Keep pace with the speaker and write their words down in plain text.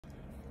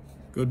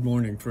Good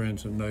morning,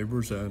 friends and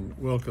neighbors, and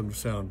welcome to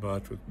Sound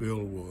Bites with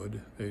Bill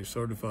Wood, a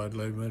certified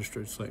lay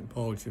minister at St.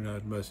 Paul's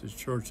United Methodist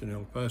Church in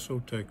El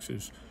Paso,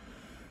 Texas,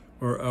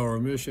 where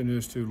our mission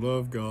is to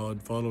love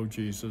God, follow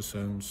Jesus,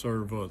 and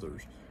serve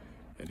others.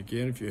 And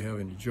again, if you have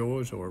any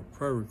joys or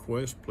prayer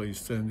requests, please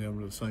send them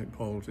to the St.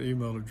 Paul's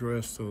email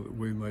address so that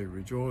we may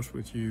rejoice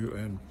with you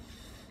and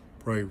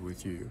pray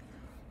with you.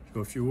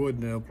 So if you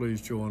would now,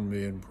 please join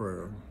me in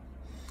prayer.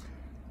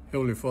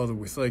 Heavenly Father,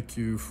 we thank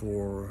you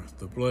for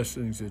the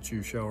blessings that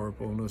you shower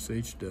upon us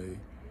each day.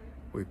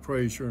 We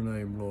praise your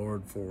name,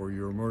 Lord, for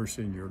your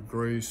mercy and your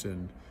grace,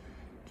 and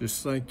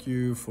just thank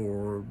you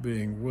for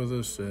being with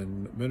us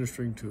and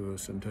ministering to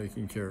us and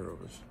taking care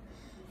of us.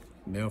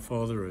 Now,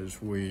 Father,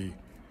 as we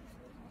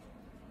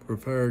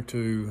prepare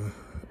to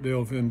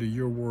delve into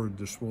your word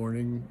this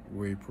morning,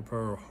 we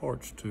prepare our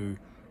hearts to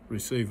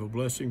receive a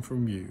blessing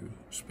from you.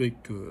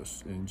 Speak to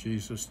us. In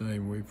Jesus'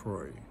 name we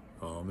pray.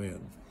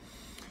 Amen.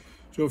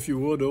 So if you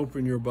would,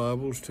 open your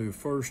Bibles to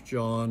 1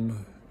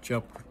 John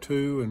chapter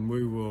 2, and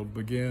we will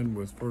begin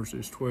with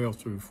verses 12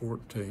 through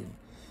 14.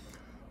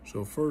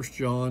 So 1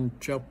 John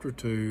chapter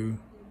 2,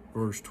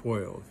 verse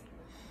 12.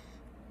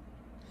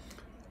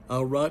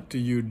 I'll write to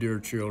you, dear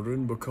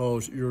children,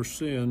 because your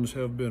sins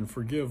have been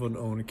forgiven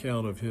on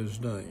account of his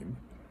name.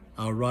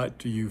 I'll write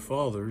to you,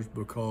 fathers,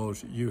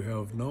 because you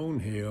have known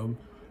him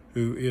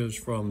who is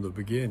from the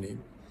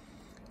beginning.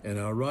 And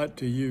I write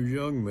to you,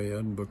 young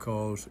men,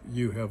 because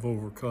you have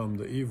overcome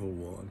the evil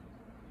one.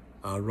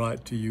 I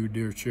write to you,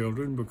 dear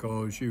children,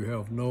 because you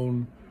have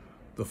known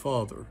the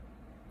Father.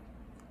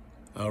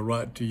 I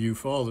write to you,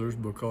 fathers,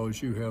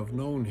 because you have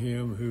known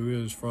him who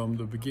is from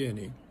the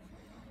beginning.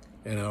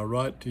 And I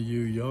write to you,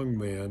 young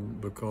men,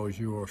 because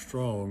you are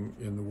strong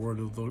in the word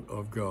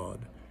of God.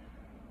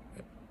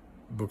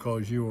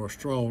 Because you are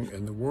strong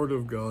and the word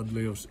of God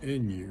lives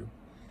in you,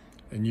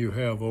 and you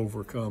have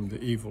overcome the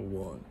evil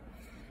one.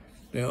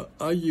 Now,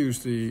 I use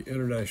the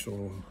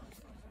New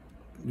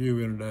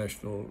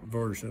International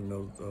Version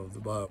of the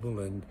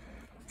Bible, and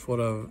it's what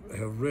I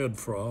have read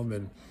from,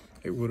 and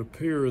it would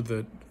appear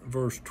that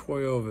verse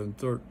 12 and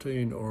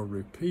 13 are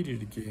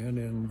repeated again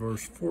in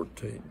verse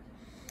 14.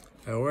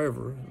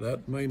 However,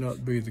 that may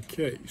not be the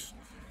case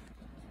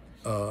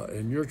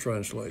in your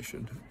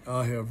translation.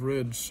 I have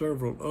read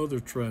several other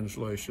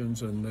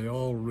translations, and they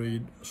all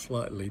read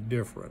slightly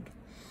different.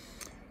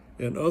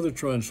 In other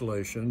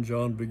translations,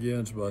 John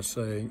begins by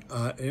saying,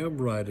 I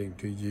am writing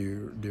to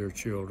you, dear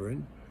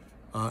children.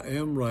 I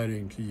am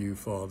writing to you,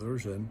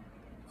 fathers, and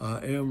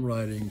I am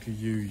writing to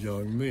you,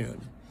 young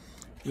men.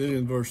 Then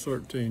in verse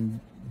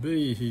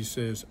 13b, he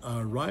says,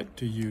 I write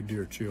to you,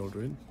 dear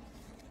children.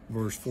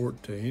 Verse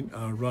 14,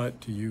 I write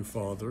to you,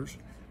 fathers,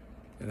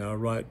 and I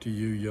write to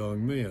you,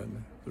 young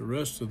men. The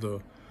rest of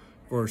the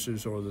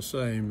verses are the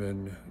same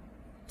in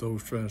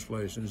those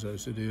translations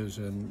as it is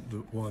in the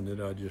one that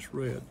I just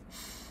read.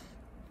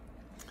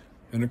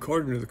 And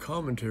according to the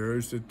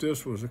commentaries, that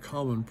this was a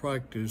common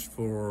practice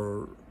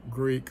for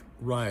Greek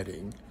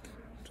writing,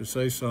 to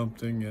say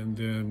something and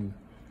then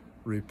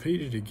repeat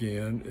it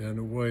again in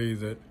a way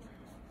that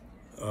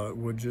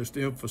would just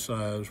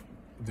emphasize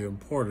the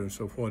importance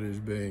of what is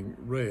being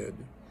read.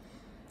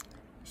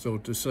 So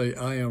to say,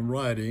 I am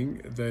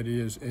writing, that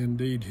is,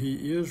 indeed,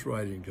 he is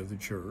writing to the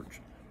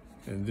church.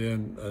 And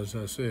then, as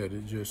I said,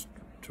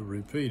 to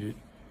repeat it,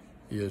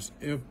 he is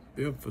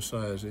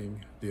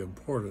emphasizing the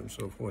importance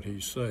of what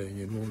he's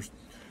saying and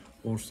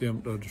wants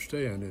them to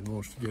understand and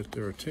wants to get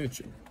their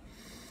attention.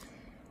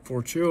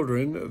 For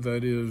children,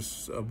 that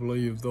is, I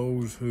believe,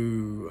 those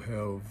who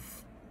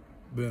have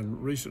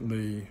been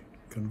recently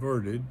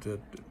converted,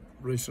 that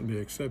recently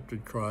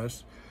accepted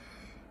Christ,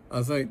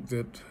 I think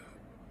that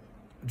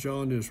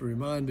John is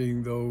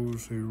reminding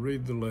those who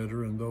read the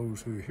letter and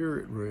those who hear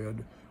it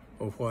read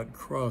of what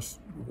Christ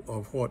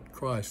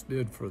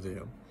did for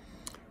them.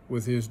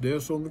 With his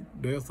death on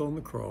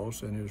the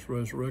cross and his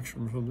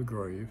resurrection from the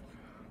grave,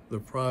 the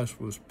price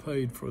was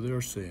paid for their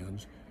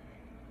sins,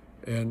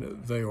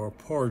 and they are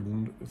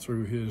pardoned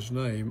through his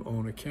name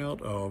on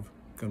account of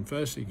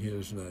confessing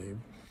his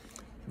name,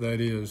 that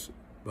is,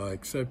 by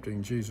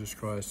accepting Jesus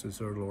Christ as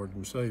their Lord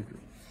and Savior.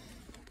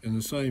 And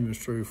the same is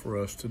true for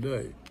us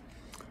today.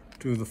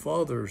 To the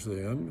fathers,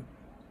 then,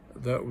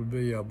 that would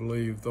be, I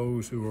believe,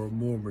 those who are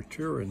more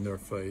mature in their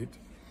faith,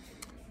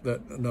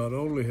 that not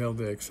only have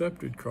they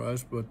accepted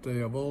Christ, but they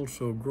have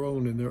also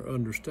grown in their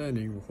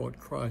understanding of what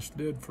Christ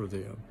did for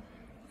them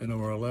and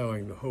are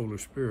allowing the Holy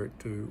Spirit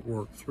to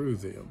work through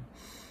them.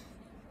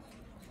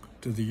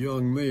 To the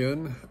young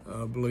men,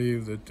 I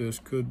believe that this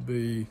could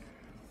be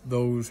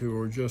those who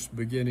are just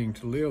beginning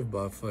to live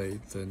by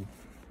faith and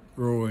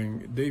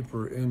growing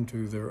deeper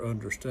into their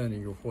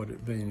understanding of what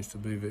it means to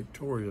be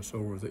victorious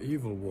over the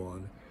evil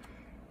one,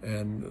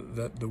 and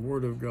that the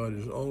Word of God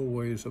is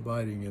always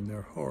abiding in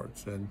their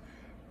hearts, and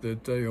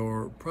that they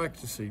are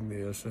practicing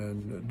this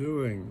and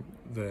doing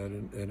that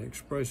and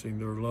expressing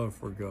their love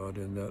for God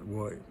in that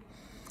way.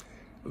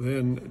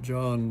 Then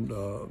John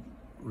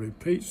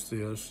repeats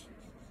this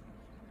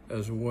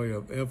as a way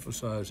of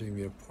emphasizing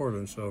the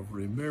importance of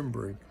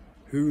remembering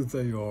who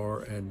they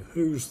are and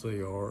whose they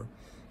are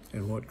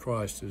and what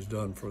Christ has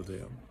done for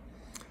them.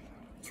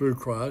 Through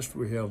Christ,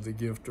 we have the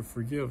gift of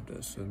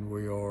forgiveness, and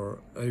we are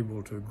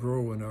able to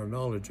grow in our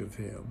knowledge of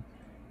Him.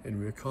 And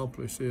we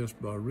accomplish this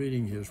by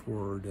reading His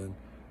Word and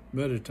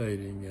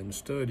meditating and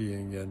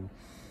studying and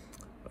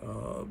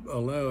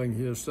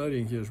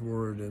studying His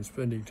Word and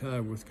spending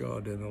time with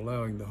God and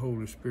allowing the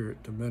Holy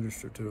Spirit to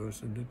minister to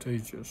us and to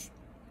teach us.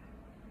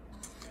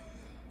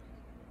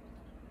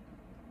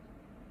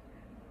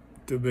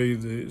 To be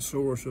the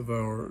source of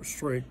our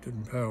strength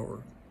and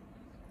power.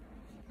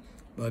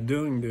 By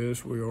doing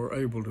this, we are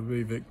able to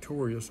be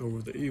victorious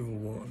over the evil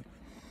one.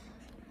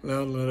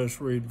 Now let us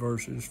read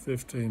verses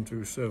 15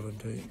 through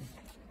 17.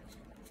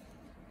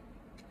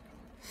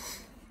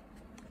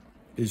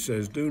 He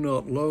says, "Do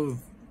not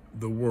love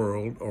the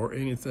world or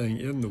anything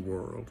in the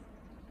world.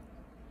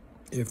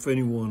 If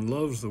anyone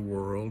loves the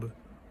world,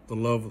 the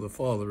love of the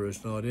Father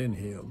is not in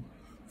him.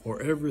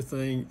 For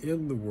everything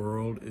in the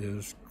world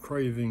is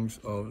cravings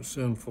of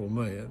sinful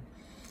man,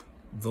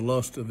 the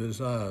lust of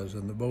his eyes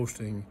and the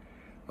boasting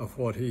of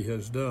what he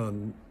has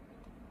done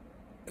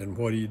and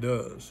what he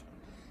does,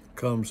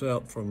 comes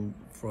not from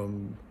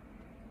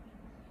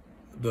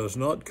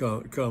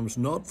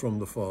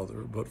the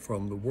Father, but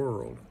from the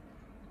world.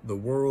 The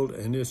world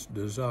and its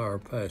desire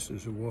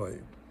passes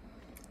away,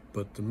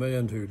 but the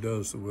man who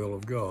does the will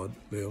of God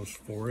lives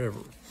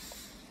forever."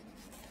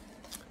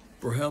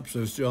 Perhaps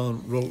as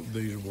John wrote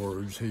these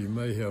words, he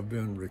may have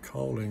been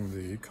recalling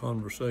the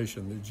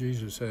conversation that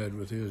Jesus had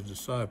with his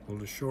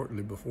disciples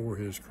shortly before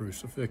his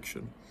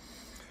crucifixion.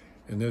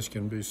 And this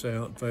can be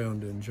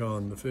found in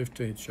John, the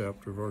 15th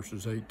chapter,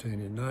 verses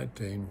 18 and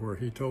 19, where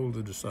he told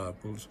the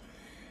disciples,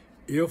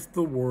 "If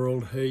the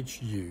world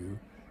hates you,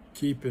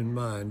 keep in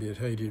mind it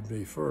hated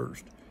me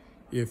first.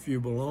 If you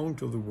belong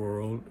to the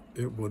world,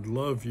 it would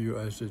love you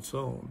as its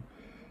own.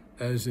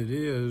 As it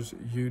is,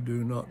 you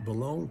do not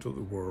belong to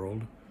the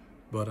world,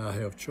 but I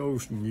have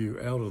chosen you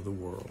out of the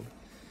world.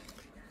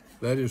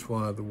 That is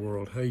why the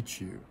world hates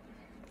you."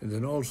 And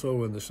then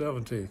also in the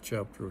 17th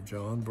chapter of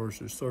John,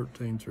 verses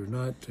 13 through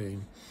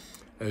 19,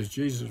 as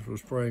Jesus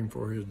was praying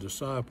for his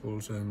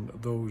disciples and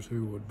those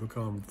who would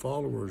become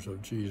followers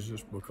of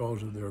Jesus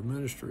because of their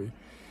ministry,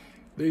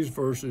 these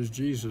verses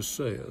Jesus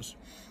says,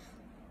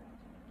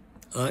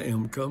 "I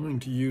am coming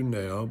to you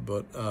now,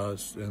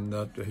 and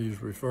that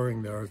he's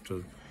referring there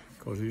to,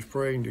 because he's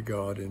praying to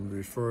God and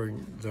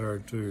referring there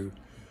to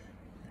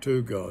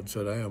God,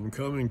 said, "I am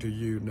coming to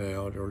you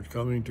now," or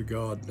coming to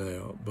God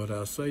now, "but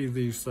I say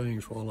these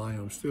things while I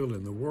am still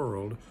in the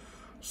world,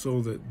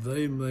 so that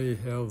they may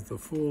have the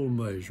full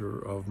measure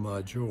of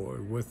my joy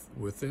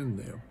within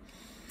them.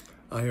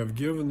 I have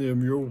given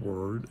them your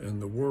word,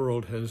 and the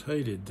world has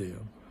hated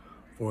them,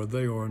 for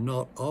they are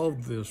not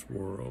of this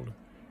world,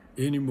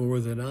 any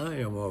more than I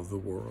am of the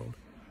world.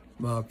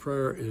 My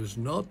prayer is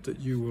not that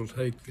you will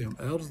take them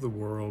out of the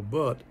world,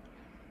 but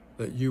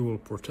that you will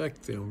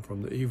protect them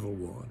from the evil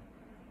one.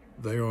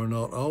 They are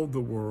not of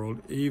the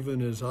world,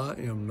 even as I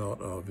am not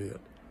of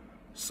it.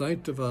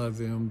 Sanctify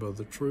them by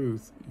the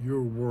truth.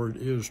 Your word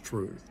is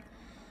truth.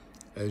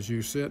 As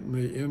you sent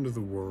me into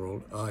the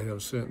world, I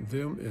have sent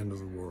them into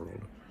the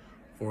world.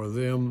 For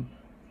them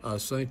I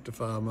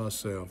sanctify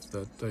myself,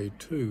 that they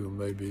too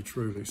may be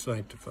truly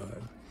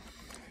sanctified."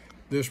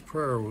 This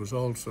prayer was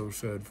also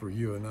said for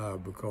you and I,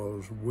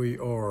 because we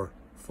are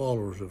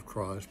followers of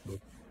Christ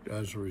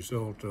as a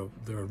result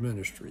of their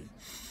ministry.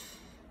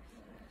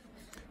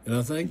 And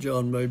I think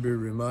John may be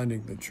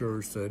reminding the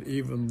church that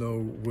even though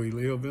we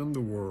live in the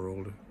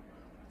world,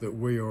 that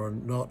we are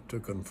not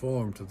to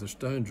conform to the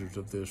standards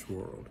of this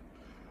world.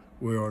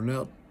 We are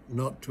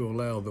not to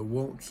allow the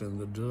wants and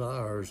the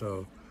desires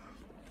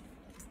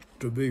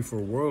to be for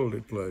worldly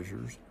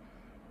pleasures,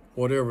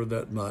 whatever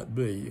that might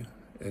be.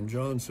 And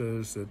John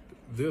says that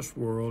this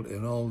world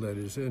and all that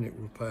is in it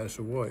will pass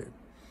away,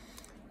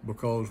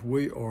 because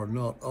we are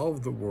not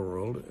of the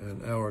world,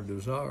 and our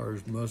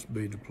desires must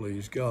be to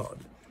please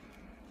God,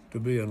 to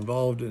be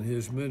involved in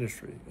his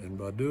ministry, and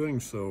by doing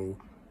so,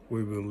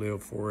 we will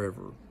live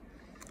forever.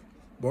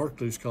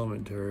 Barclay's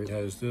commentary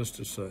has this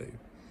to say: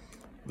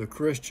 "The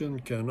Christian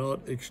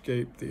cannot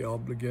escape the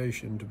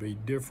obligation to be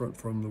different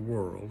from the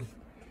world.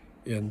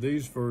 In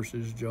these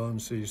verses, John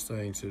sees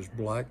things as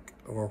black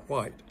or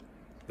white.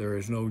 There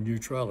is no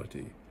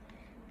neutrality.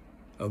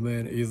 A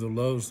man either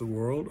loves the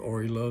world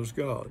or he loves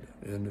God."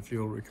 And if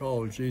you'll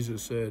recall,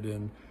 Jesus said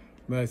in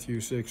Matthew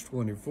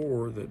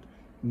 6:24 that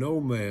no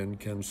man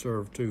can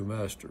serve two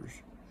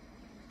masters.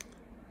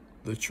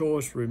 The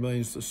choice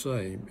remains the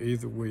same.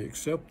 Either we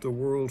accept the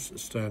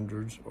world's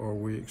standards or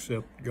we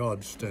accept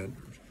God's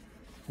standards.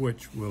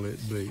 Which will it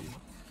be?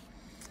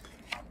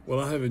 Well,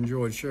 I have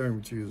enjoyed sharing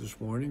with you this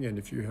morning, and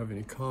if you have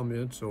any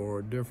comments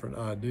or different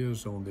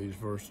ideas on these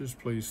verses,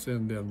 please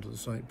send them to the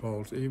St.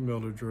 Paul's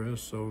email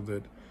address so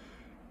that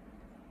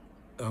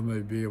I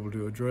may be able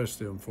to address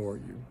them for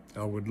you.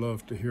 I would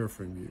love to hear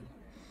from you.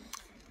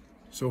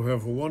 So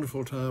have a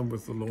wonderful time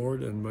with the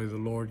Lord, and may the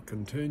Lord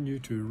continue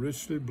to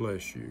richly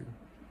bless you.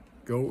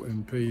 Go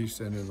in peace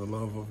and in the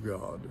love of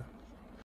God.